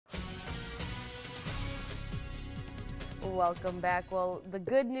Welcome back. Well, the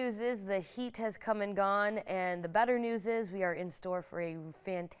good news is the heat has come and gone, and the better news is we are in store for a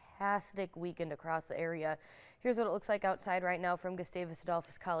fantastic weekend across the area. Here's what it looks like outside right now from Gustavus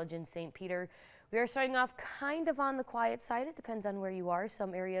Adolphus College in St. Peter. We are starting off kind of on the quiet side. It depends on where you are.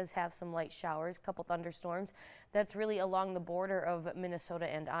 Some areas have some light showers, a couple thunderstorms. That's really along the border of Minnesota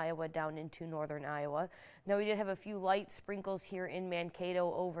and Iowa down into northern Iowa. Now, we did have a few light sprinkles here in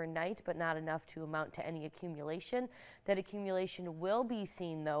Mankato overnight, but not enough to amount to any accumulation. That accumulation will be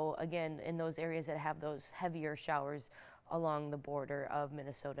seen, though, again, in those areas that have those heavier showers along the border of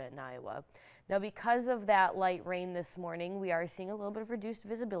Minnesota and Iowa. Now, because of that light rain this morning, we are seeing a little bit of reduced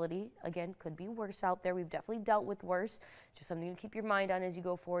visibility. Again, could be worse out there. We've definitely dealt with worse. Just something to keep your mind on as you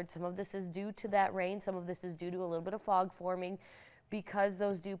go forward. Some of this is due to that rain. Some of this is due to a little bit of fog forming because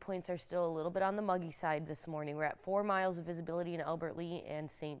those dew points are still a little bit on the muggy side this morning. We're at 4 miles of visibility in Albert Lea and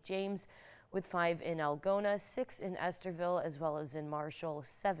St. James, with 5 in Algona, 6 in Esterville, as well as in Marshall,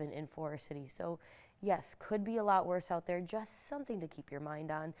 7 in Forest City. So yes, could be a lot worse out there. Just something to keep your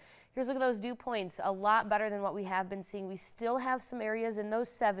mind on. Here's a look at those dew points. A lot better than what we have been seeing. We still have some areas in those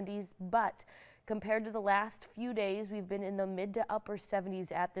 70s, but compared to the last few days, we've been in the mid to upper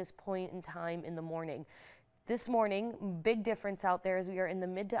 70s at this point in time in the morning. This morning, big difference out there as we are in the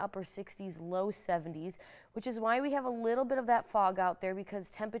mid to upper 60s, low 70s, which is why we have a little bit of that fog out there because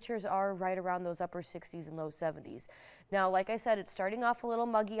temperatures are right around those upper 60s and low 70s. Now, like I said, it's starting off a little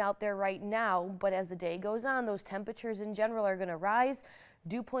muggy out there right now, but as the day goes on, those temperatures in general are going to rise.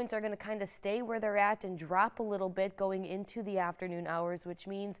 Dew points are going to kind of stay where they're at and drop a little bit going into the afternoon hours, which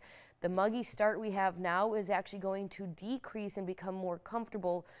means the muggy start we have now is actually going to decrease and become more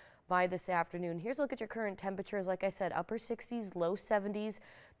comfortable by this afternoon. Here's a look at your current temperatures. Like I said, upper 60s, low 70s.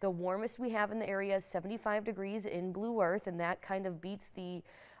 The warmest we have in the area is 75 degrees in Blue Earth, and that kind of beats the,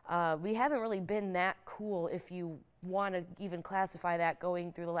 we haven't really been that cool if you want to even classify that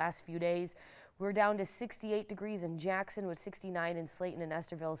going through the last few days. We're down to 68 degrees in Jackson with 69 in Slayton and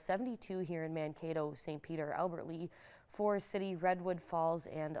Esterville, 72 here in Mankato, St. Peter, Albert Lea, Forest City, Redwood Falls,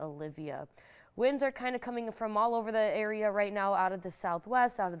 and Olivia. Winds are kind of coming from all over the area right now, out of the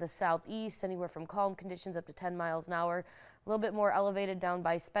southwest, out of the southeast, anywhere from calm conditions up to 10 miles an hour. A little bit more elevated down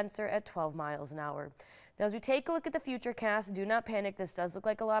by Spencer at 12 miles an hour. Now, as we take a look at the futurecast, do not panic. This does look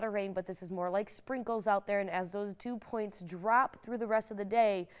like a lot of rain, but this is more like sprinkles out there. And as those dew points drop through the rest of the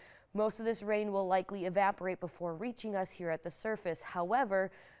day, most of this rain will likely evaporate before reaching us here at the surface.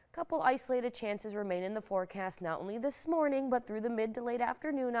 However, a couple isolated chances remain in the forecast, not only this morning, but through the mid to late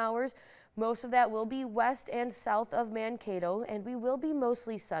afternoon hours. Most of that will be west and south of Mankato, and we will be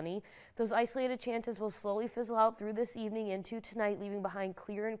mostly sunny. Those isolated chances will slowly fizzle out through this evening into tonight, leaving behind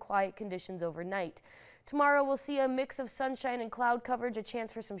clear and quiet conditions overnight. Tomorrow we'll see a mix of sunshine and cloud coverage, a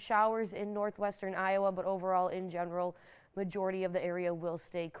chance for some showers in northwestern Iowa, but overall in general, majority of the area will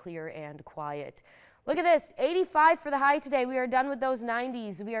stay clear and quiet. Look at this, 85 for the high today. We are done with those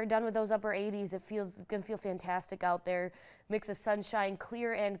 90s. We are done with those upper 80s. It's going to feel fantastic out there. Mix of sunshine,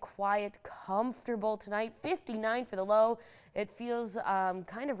 clear and quiet, comfortable tonight. 59 for the low. It feels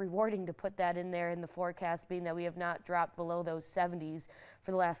kind of rewarding to put that in there in the forecast, being that we have not dropped below those 70s for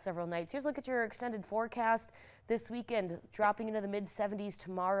the last several nights. Here's a look at your extended forecast this weekend, dropping into the mid 70s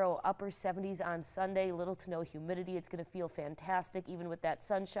tomorrow, upper 70s on Sunday, little to no humidity. It's going to feel fantastic even with that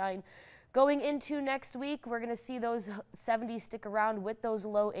sunshine. Going into next week, we're going to see those 70s stick around with those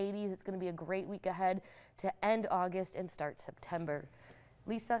low 80s. It's going to be a great week ahead to end August and start September.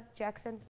 Lisa, Jackson.